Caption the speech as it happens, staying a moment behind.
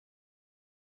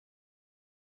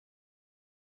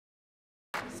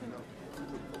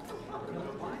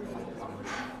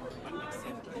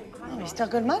Mr.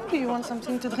 Goldman, do you want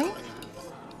something to drink?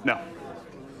 No.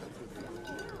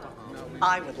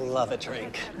 I would love a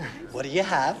drink. What do you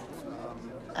have?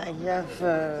 I have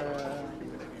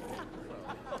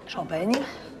champagne,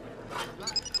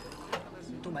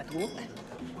 tomato,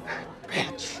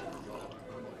 Bitch.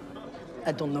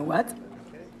 I don't know what,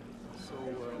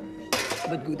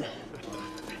 but good.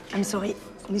 I'm sorry,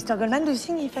 Mr. Goldman, do you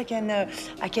think if I can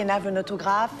have an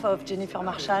autograph of Jennifer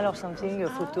Marshall or something, a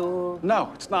photo?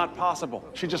 No, it's not possible.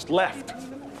 She just left.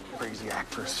 Crazy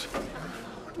actress.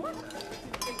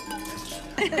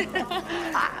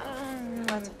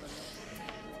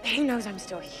 He knows I'm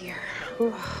still here.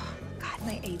 Ooh, God,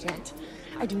 my agent.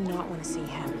 I do not want to see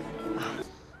him.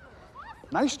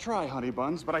 Nice try, honey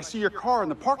buns, but I see your car in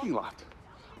the parking lot.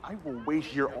 I will wait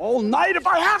here all night if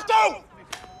I have to!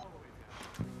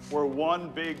 We're one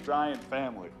big, giant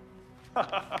family.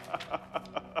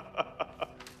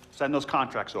 Send those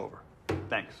contracts over.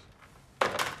 Thanks.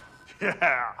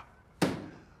 Yeah.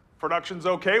 Production's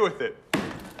okay with it.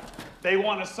 They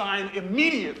want to sign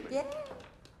immediately. Yeah.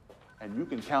 And you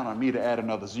can count on me to add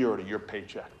another zero to your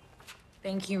paycheck.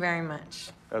 Thank you very much.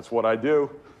 That's what I do.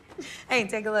 Hey,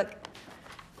 take a look.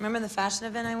 Remember the fashion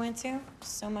event I went to?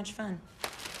 So much fun.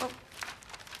 Oh.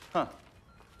 Huh.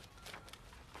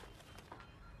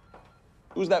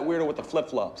 Who's that weirdo with the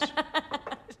flip-flops?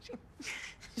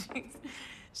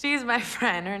 She's my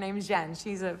friend. Her name's Jen.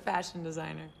 She's a fashion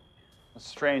designer. That's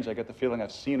strange. I get the feeling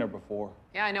I've seen her before.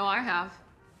 Yeah, I know I have.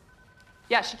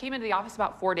 Yeah, she came into the office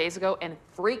about 4 days ago and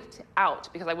freaked out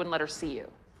because I wouldn't let her see you.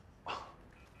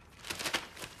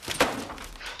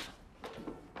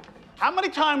 How many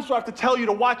times do I have to tell you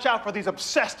to watch out for these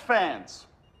obsessed fans?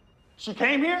 She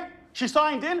came here, she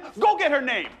signed in, go get her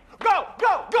name. Go,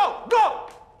 go, go, go!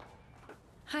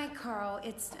 Hi, Carl.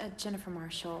 It's Jennifer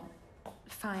Marshall.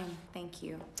 Fine, thank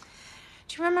you.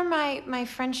 Do you remember my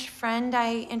French friend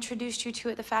I introduced you to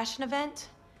at the fashion event?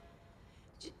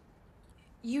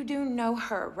 You do know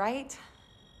her, right?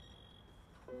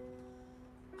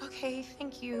 Okay,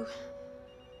 thank you.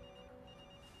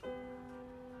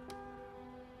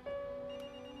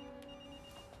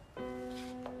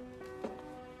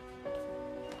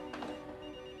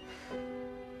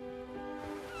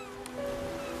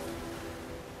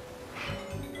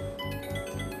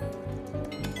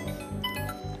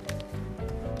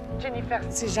 Jennifer,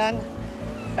 c'est Jeanne.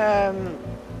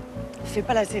 Fais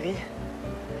pas la série.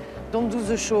 Don't do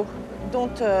the show.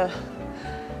 Don't,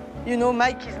 you know,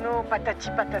 Mike is no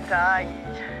patati patata.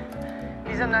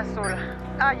 He's an asshole.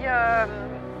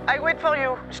 I wait for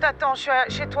you. Je t'attends. Je suis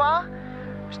chez toi.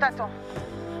 Je t'attends.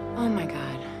 Oh my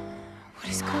God. What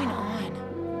is going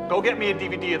on? Go get me a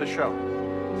DVD of the show.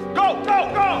 Go,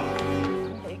 go, go!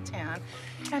 Big Tan.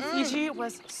 And Fiji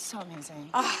was so amazing.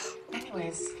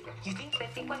 Anyways, you think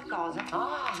metti qualcosa?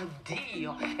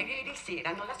 Dio! E ieri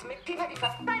sera non la smetteva di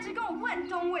fare. 但是跟我问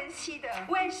东问西的，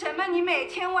为什么你每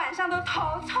天晚上都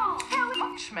头痛？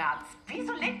 Kopfschmerz.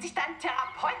 Wieso legt sich dein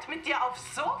Therapeut mit dir aufs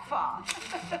Sofa?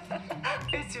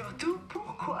 Et surtout,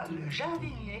 pourquoi le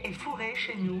jardinier est fourré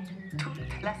chez nous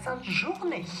toute la sainte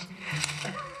journée?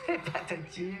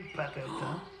 Patati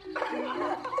patata.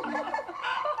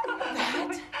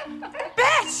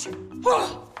 Bitch!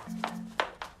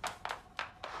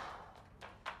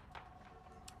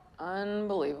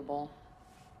 Unbelievable.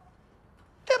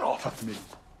 Get off of me.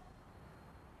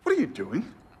 What are you doing?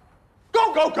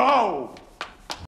 Go, go, go!